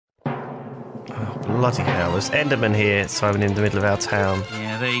Oh, bloody hell. There's Endermen here, Simon, in the middle of our town.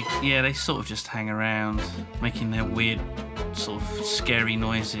 Yeah, they sort of just hang around, making their weird, sort of scary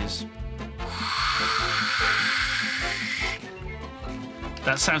noises.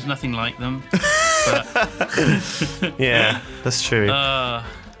 That sounds nothing like them. But yeah, that's true. If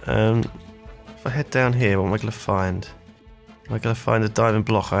I head down here, what am I going to find? Am I going to find a diamond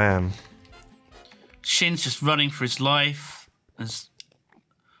block? I am. Shin's just running for his life. There's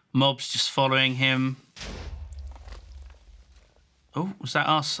mobs just following him. Oh, was that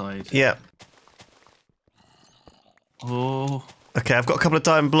our side? Yeah. Oh. Okay, I've got a couple of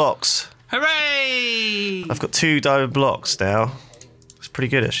diamond blocks. Hooray! I've got 2 diamond blocks now. It's pretty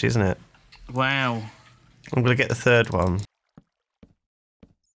good, actually, isn't it? Wow. I'm going to get the 3rd one.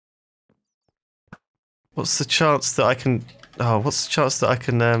 What's the chance that I can... Oh, what's the chance that I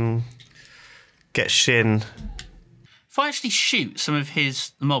can get Shin? If I actually shoot some of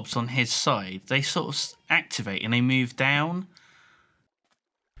his mobs on his side, they sort of activate and they move down.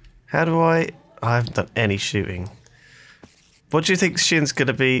 How do I haven't done any shooting. What do you think Shin's going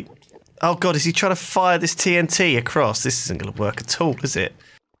to be... Oh, God, is he trying to fire this TNT across? This isn't going to work at all, is it?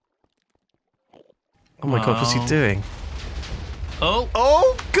 Oh, my God, what's he doing? Oh!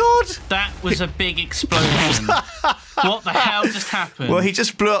 Oh, God! That was a big explosion. What the hell just happened? Well, he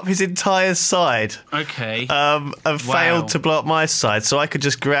just blew up his entire side. Okay. And failed to blow up my side, so I could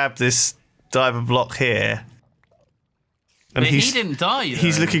just grab this diamond block here. And but he didn't die, though.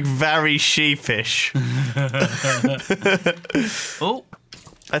 He's looking very sheepish. Oh.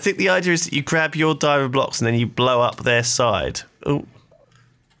 I think the idea is that you grab your diamond blocks and then you blow up their side. Oh.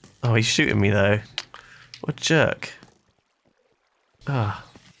 Oh, he's shooting me, though. What a jerk. Ah.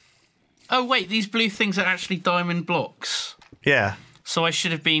 Oh, wait, these blue things are actually diamond blocks. Yeah. So I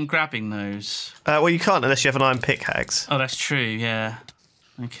should have been grabbing those. Well, you can't unless you have an iron pickaxe. Oh, that's true, yeah.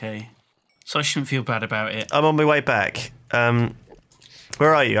 Okay. So I shouldn't feel bad about it. I'm on my way back. Where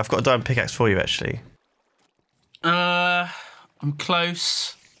are you? I've got a diamond pickaxe for you, actually. I'm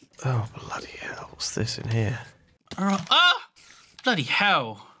close. Oh, bloody hell. What's this in here? Ah! Bloody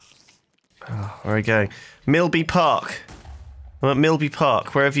hell. Oh, where are we going? Milby Park. I'm at Milby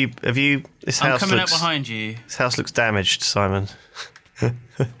Park. Where have you... This house I'm coming up behind you. This house looks damaged, Simon.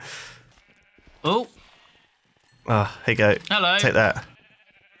 Oh. Ah, here you go. Hello. Take that.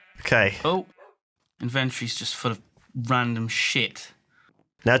 Okay. Oh. Inventory's just full of random shit.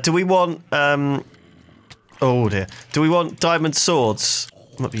 Now, do we want... Oh, dear. Do we want diamond swords?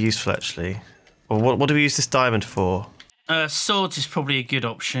 Might be useful, actually. Or what do we use this diamond for? Swords is probably a good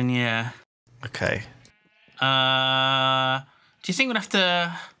option, yeah. Okay. Do you think we'd have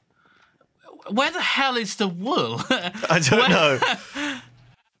to... Where the hell is the wool? I don't know.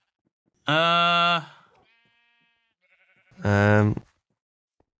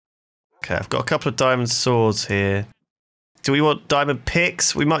 Okay, I've got a couple of diamond swords here. Do we want diamond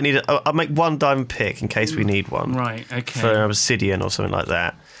picks? We might need I'll make 1 diamond pick in case we need one. Right, okay. For obsidian or something like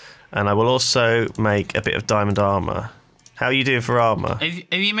that. And I will also make a bit of diamond armour. How are you doing for armour?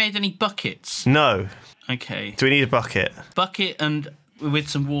 Have you made any buckets? No. Okay. Do we need a bucket? Bucket and with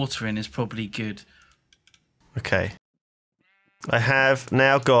some water in is probably good. Okay. I have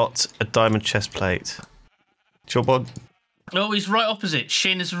now got a diamond chest plate. Do you want one? Oh, he's right opposite.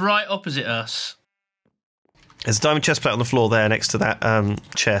 Shin is right opposite us. There's a diamond chest plate on the floor there next to that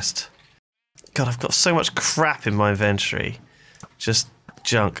chest. God, I've got so much crap in my inventory. Just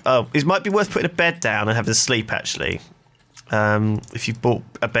junk. Oh, it might be worth putting a bed down and having a sleep, actually. If you brought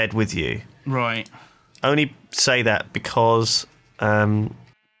a bed with you. Right. I only say that because...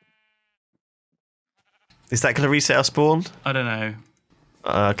 is that going to reset our spawn? I don't know.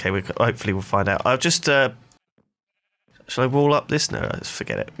 Okay, hopefully we'll find out. I'll just... shall I wall up this? No,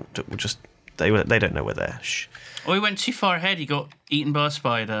 forget it. We'll just... They don't know we're there. Shh. Oh, he went too far ahead. He got eaten by a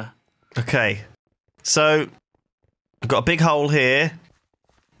spider. Okay. So, we've got a big hole here.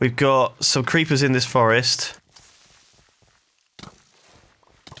 We've got some creepers in this forest.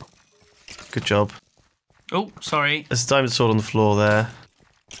 Good job. Oh, sorry. There's a diamond sword on the floor there.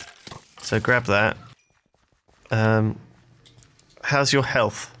 So grab that. How's your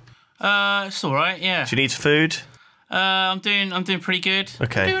health? It's all right. Yeah. Do you need food? I'm doing pretty good.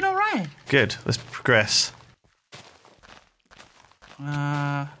 Okay. I'm doing all right. Good. Let's progress.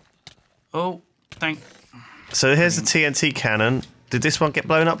 Oh, So here's the TNT cannon. Did this one get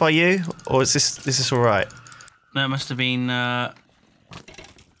blown up by you, or is this all right? No, it must have been. Oh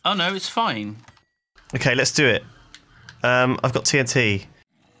no, it's fine. Okay, let's do it. I've got TNT.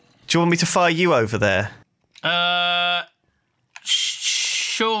 Do you want me to fire you over there?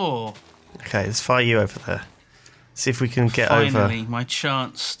 Sure. Okay, let's fire you over there. See if we can get Finally, over. my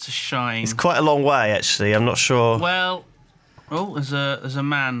chance to shine. It's quite a long way, actually. I'm not sure. Well, oh, there's a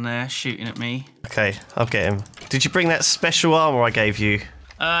man there shooting at me. Okay, I'll get him. Did you bring that special armour I gave you?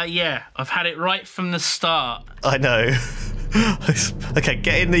 Yeah, I've had it right from the start. I know. Okay,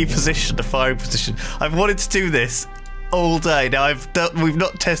 get in the position, the firing position. I've wanted to do this all day. Now we've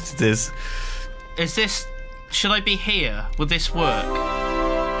not tested this. Is this? Should I be here? Will this work?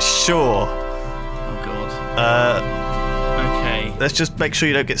 Sure. Oh God. Okay. Let's just make sure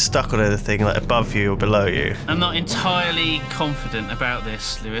you don't get stuck on anything like above you or below you. I'm not entirely confident about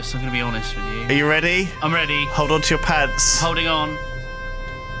this, Lewis. I'm going to be honest with you. Are you ready? I'm ready. Hold on to your pants. Holding on.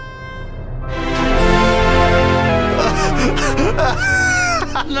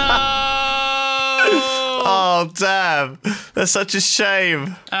 No! Oh damn! That's such a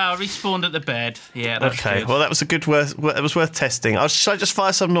shame. Oh, respawned at the bed. Yeah, that's Okay, good. well that was it was worth testing. Should I just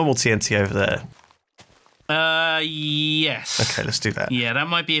fire some normal TNT over there? Yes. Okay, let's do that. Yeah, that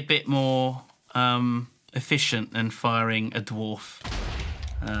might be a bit more efficient than firing a dwarf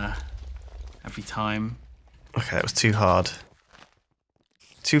every time. Okay, that was too hard.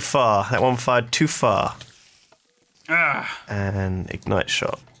 Too far. That one fired too far. And ignite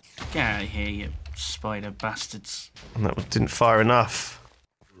shot. Get out of here, you spider bastards. And that didn't fire enough.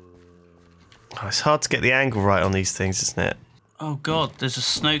 Oh, it's hard to get the angle right on these things, isn't it? Oh God, there's a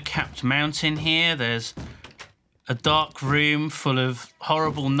snow-capped mountain here. There's a dark room full of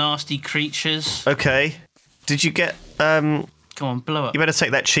horrible, nasty creatures. Okay. Did you get Come on, blow up. You better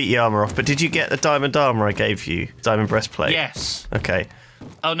take that cheaty armour off, but did you get the diamond armour I gave you? Diamond breastplate? Yes. Okay.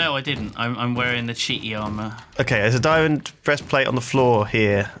 Oh no, I didn't. I'm wearing the cheaty armour. Okay, there's a diamond breastplate on the floor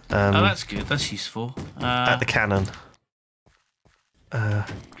here. Oh, that's good. That's useful. At the cannon. I'm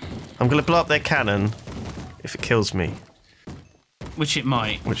going to blow up their cannon if it kills me. Which it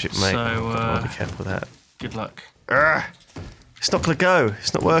might. Which it may. So, I'll be careful with that. good luck. It's not going to go.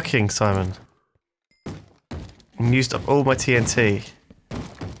 It's not working, Simon. I used up all my TNT.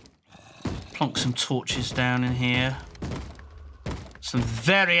 Plonk some torches down in here. Some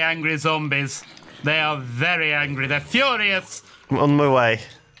very angry zombies. They are very angry. They're furious. I'm on my way.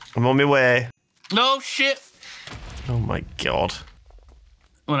 I'm on my way. Oh shit. Oh my god.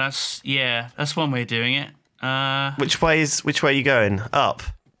 Well, that's one way of doing it. Which way are you going? Up.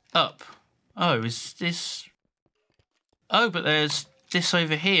 Up. Oh, is this? Oh, but there's this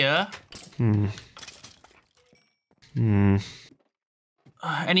over here.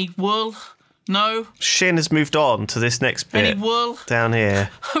 Any wool? No. Shin has moved on to this next bit. Any wool? Down here.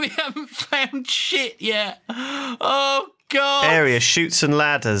 We haven't found shit yet. Oh God. Area, chutes and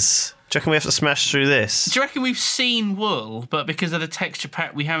ladders. Do you reckon we have to smash through this? Do you reckon we've seen wool, but because of the texture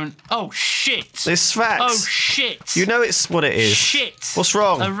pack, we haven't? Oh shit! It's facts. Oh shit! You know it's what it is. Shit! What's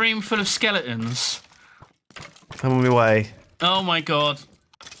wrong? A room full of skeletons. I'm on my way. Oh my God.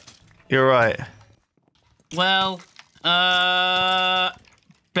 You're right. Well,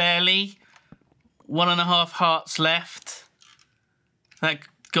 barely. 1.5 hearts left. That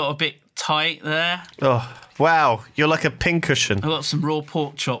got a bit tight there. Oh, wow. You're like a pincushion. I got some raw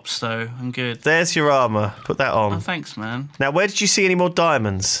pork chops though. I'm good. There's your armour. Put that on. Oh, thanks, man. Now, where did you see any more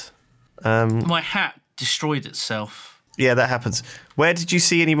diamonds? My hat destroyed itself. Yeah, that happens. Where did you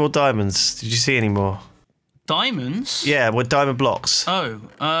see any more diamonds? Did you see any more? Diamonds? Yeah, what diamond blocks? Oh,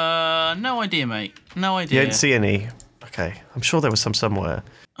 no idea, mate. No You idea. didn't see any? Okay. I'm sure there was some somewhere.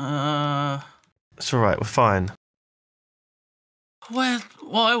 It's alright, we're fine. What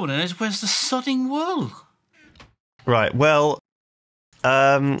I want to know is where's the sodding wool? Right, well,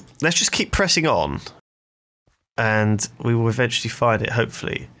 let's just keep pressing on. And we will eventually find it,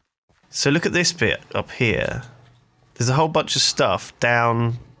 hopefully. So look at this bit up here. There's a whole bunch of stuff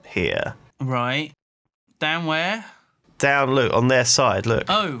down here. Right. Down where? Down, look, on their side, look.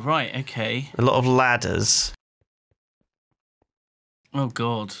 Oh, right, okay. A lot of ladders. Oh,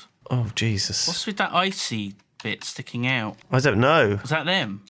 God. Oh, Jesus. What's with that icy bit sticking out? I don't know. Was that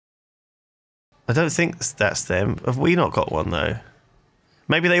them? I don't think that's them. Have we not got one, though?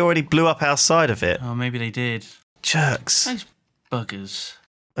 Maybe they already blew up our side of it. Oh, maybe they did. Jerks. Those buggers.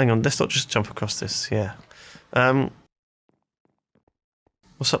 Hang on, let's not just jump across this, yeah.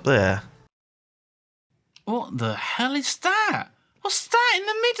 What's up there? What the hell is that? What's that in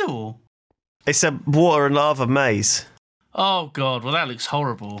the middle? It's a water and lava maze. Oh, God. Well, that looks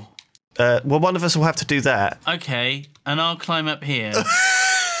horrible. Well, one of us will have to do that. Okay, and I'll climb up here.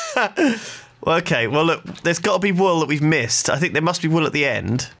 Well, okay, well, look, there's got to be wool that we've missed. I think there must be wool at the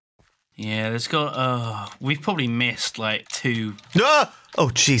end. Yeah, there's got... we've probably missed, like, 2. Ah! Oh,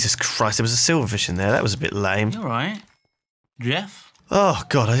 Jesus Christ, there was a silverfish in there. That was a bit lame. You all right? Jeff? Oh,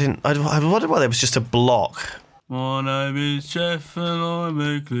 God, I wondered why there was just a block. My name is Jeff and I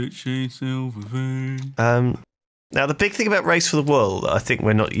make glitchy silverfish. Now, the big thing about Race for the World that I think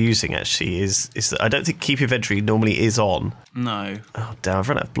we're not using, actually, is that I don't think Keep Inventory normally is on. No. Oh, damn, I've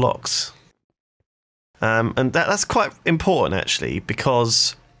run out of blocks. And that's quite important, actually,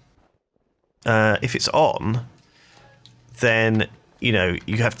 because if it's on, then, you know,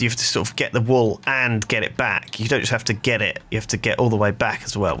 you have to sort of get the wool and get it back. You don't just have to get it, you have to get all the way back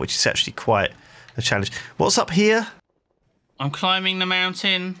as well, which is actually quite a challenge. What's up here? I'm climbing the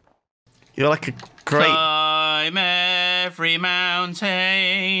mountain. You're like a great... Climb every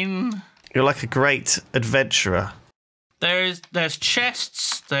mountain. You're like a great adventurer. There's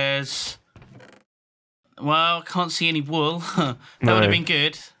chests, there's... Well, I can't see any wool. That would have been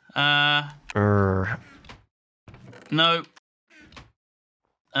good. No.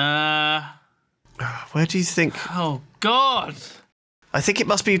 Where do you think... Oh, God! I think it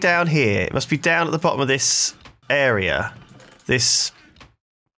must be down here. It must be down at the bottom of this area. This...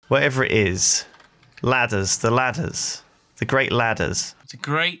 Whatever it is. Ladders. The ladders. The great ladders. The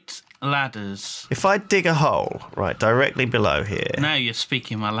great ladders. If I dig a hole, right, directly below here... Now you're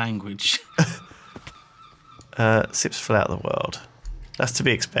speaking my language. Sips fill out the world. That's to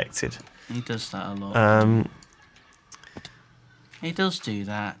be expected. He does that a lot. He does do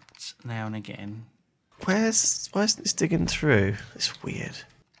that now and again. Why isn't this digging through? It's weird.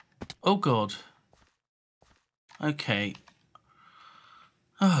 Oh, God. Okay.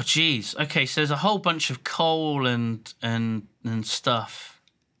 Oh, jeez. Okay, so there's a whole bunch of coal and stuff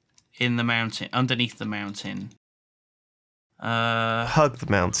in the mountain, underneath the mountain. Hug the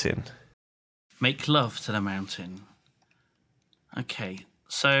mountain. Make love to the mountain. Okay,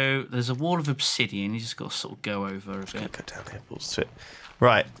 so there's a wall of obsidian. You just got to sort of go over a bit. Go down here, balls to it.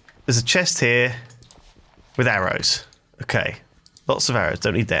 Right, there's a chest here with arrows. Okay, lots of arrows.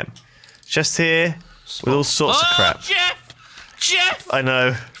 Don't need them. Chest here with all sorts of crap. Jeff! I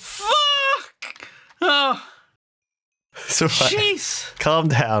know. Fuck! Oh. It's all right. Jeez. Calm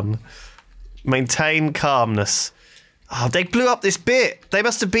down. Maintain calmness. Oh, they blew up this bit. They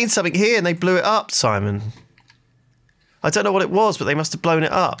must have been something here and they blew it up, Simon. I don't know what it was, but they must have blown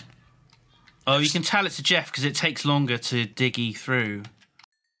it up. Oh, you can tell it's a Jeff because it takes longer to diggy through.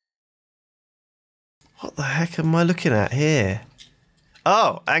 What the heck am I looking at here?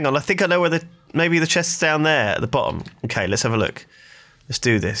 Oh, hang on. I think I know where maybe the chest's down there at the bottom. Okay, let's have a look. Let's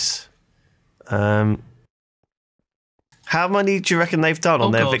do this. How many do you reckon they've done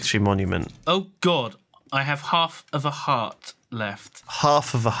on their victory monument? Oh, God. I have half of a heart left.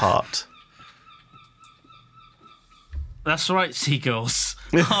 Half of a heart. That's right, seagulls.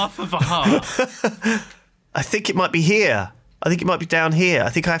 Half of a heart. I think it might be here. I think it might be down here. I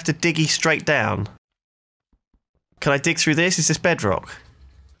think I have to diggy straight down. Can I dig through this? Is this bedrock?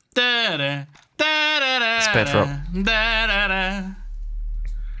 It's bedrock.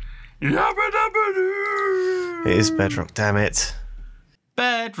 It is bedrock, damn it.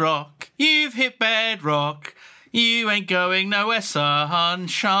 Bedrock, you've hit bedrock. You ain't going nowhere,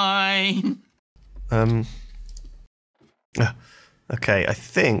 sunshine. Okay, I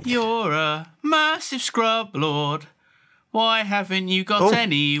think... You're a massive scrub lord. Why haven't you got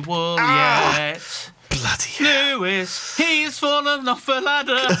any wool yet? Bloody hell. Lewis, he's fallen off a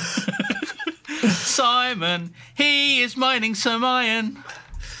ladder. Simon, he is mining some iron.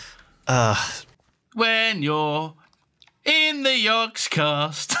 When you're in the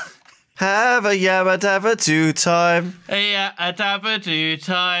Yogscast. Have a yabba dabba do time. A dabba do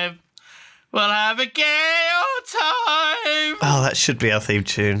time. We'll have a gay old time. Oh, that should be our theme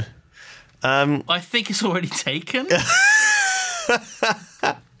tune. I think it's already taken.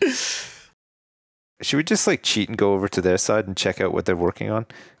 Should we just like cheat and go over to their side and check out what they're working on?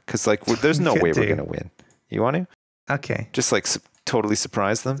 Because like there's no way we're gonna win. You want to? Okay. Just like totally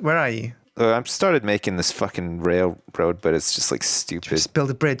surprise them. Where are you? I've started making this fucking railroad, but it's just like stupid. Just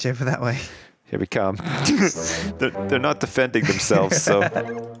build a bridge over that way. Here we come. they're not defending themselves, so...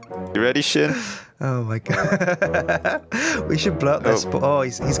 You ready, Shin? Oh my god. We should blow up this spot. Oh,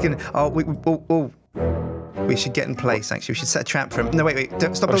 he's gonna... Oh, we should get in place, actually. We should set a trap for him. No, wait.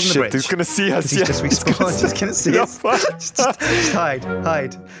 Don't stop building the bridge. He's gonna see us. He's just respawned. He's gonna see us. Just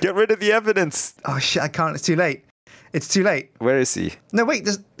hide. Get rid of the evidence. Oh shit, I can't. It's too late. It's too late. Where is he? No, wait,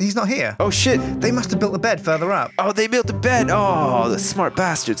 he's not here. Oh, shit. They must have built the bed further up. Oh, they built a bed. Oh, the smart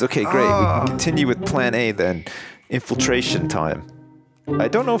bastards. Okay, great. We can continue with plan A then. Infiltration time. I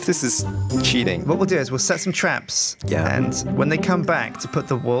don't know if this is cheating. What we'll do is we'll set some traps. Yeah. And when they come back to put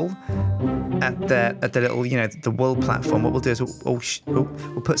the wool at the little, the wool platform, what we'll do is we'll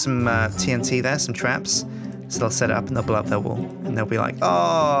put some TNT there, some traps. So they'll set it up and they'll blow up their wall. And they'll be like, oh,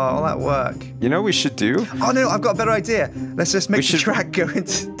 all that work. You know what we should do? Oh, no, I've got a better idea. Let's just make the track go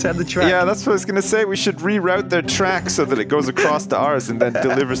into turn the track. Yeah, that's what I was going to say. We should reroute their track so that it goes across to ours and then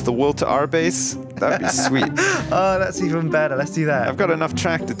delivers the wool to our base. That'd be sweet. Oh, that's even better. Let's do that. I've got enough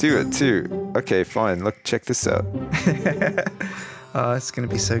track to do it too. Okay, fine. Look, check this out. Oh, it's going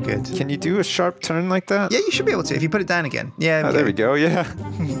to be so good. Can you do a sharp turn like that? Yeah, you should be able to if you put it down again. Yeah. Oh, there we go. Yeah.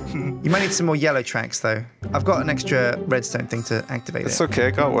 You might need some more yellow tracks, though. I've got an extra redstone thing to activate It's it. okay.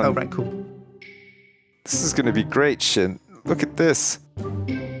 I got one. Oh, right, cool. This is going to be great, Shin. Look at this.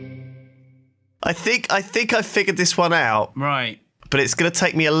 I think I figured this one out, Right. but it's going to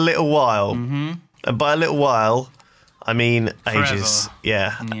take me a little while. Mm-hmm. And by a little while, I mean Forever. ages.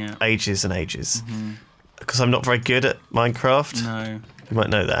 Yeah, ages and ages. Mm-hmm. Because I'm not very good at Minecraft. No. You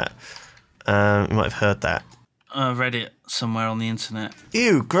might know that. You might have heard that. I read it somewhere on the internet.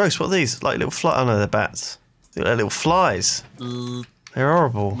 Ew, gross. What are these? Like little flies? Oh no, they're bats. They're little flies. They're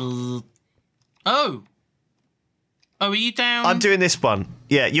horrible. Oh! Oh, are you down? I'm doing this one.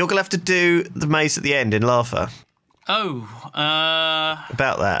 Yeah, you're going to have to do the maze at the end in lava. Oh,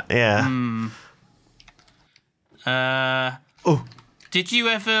 About that, yeah. Oh. Did you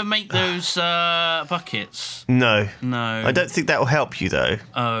ever make those buckets? No. No. I don't think that will help you, though.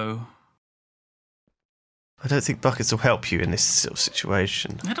 Oh. I don't think buckets will help you in this sort of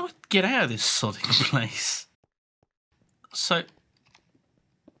situation. How do I get out of this sodding place? So...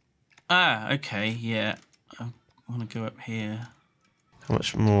 Ah, okay, yeah. I want to go up here. How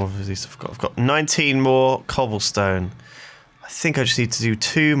much more of these I've got? I've got 19 more cobblestone. I think I just need to do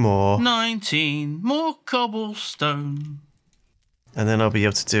 2 more. 19 more cobblestone. And then I'll be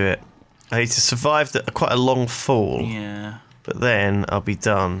able to do it. I need to survive quite a long fall. Yeah. But then I'll be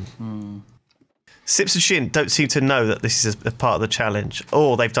done. Sips and Shin don't seem to know that this is a part of the challenge.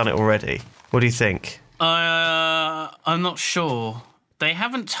 Oh, they've done it already. What do you think? I'm not sure. They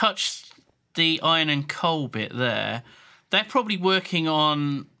haven't touched the iron and coal bit there. They're probably working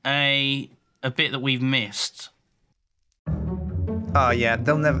on a bit that we've missed. Oh yeah,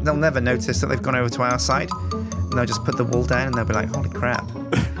 they'll never notice that they've gone over to our side. And they'll just put the wall down and they'll be like, holy crap.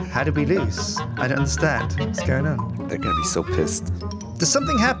 How did we lose? I don't understand. What's going on? They're going to be so pissed. Does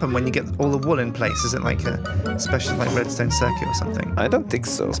something happen when you get all the wool in place? Is it like a special redstone circuit or something? I don't think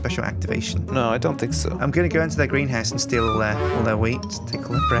so. Special activation? No, I don't think so. I'm going to go into their greenhouse and steal all their wheat, take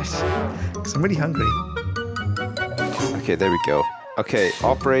all their bread. Because I'm really hungry. Okay, there we go. Okay,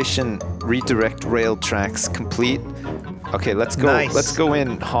 Operation Redirect Rail Tracks complete. Okay, let's go. Nice. Let's go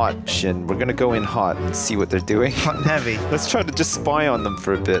in hot, Shin. We're gonna go in hot and see what they're doing. Hot and heavy. Let's try to just spy on them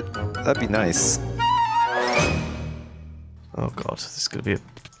for a bit. That'd be nice. Oh god, this is gonna be a...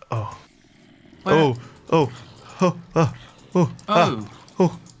 Oh. Where? Oh. Oh. Oh. Oh. Oh. Oh. Oh.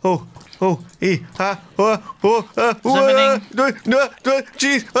 Oh. Oh. Summoning. No.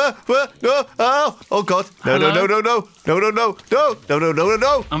 Jeez. No. Oh. Oh god. No. Hello?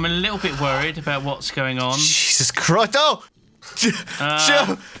 No. I'm a little bit worried about what's going on. Jesus Christ. Oh.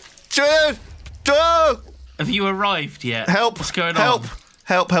 Have you arrived yet? Help. What's going Help. on?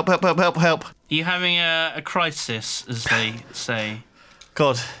 Help. Are you having a crisis, as they say?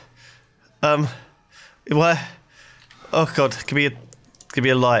 God. Where? Oh God. Give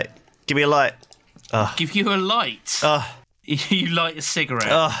me a light. Give me a light. Give you a light? You light a cigarette?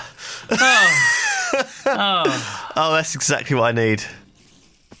 Oh, that's exactly what I need.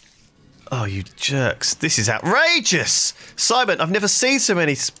 Oh, you jerks. This is outrageous. Simon, I've never seen so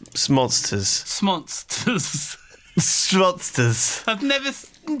many Smonsters. Smonsters. Smonsters. I've never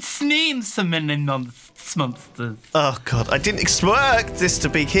seen so many Smonsters. Oh, God. I didn't expect this to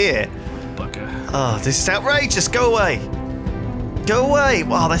be here. Bugger. Oh, this is outrageous. Go away. Go away.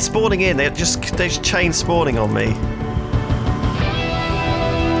 Wow, they're spawning in. They're just chain spawning on me.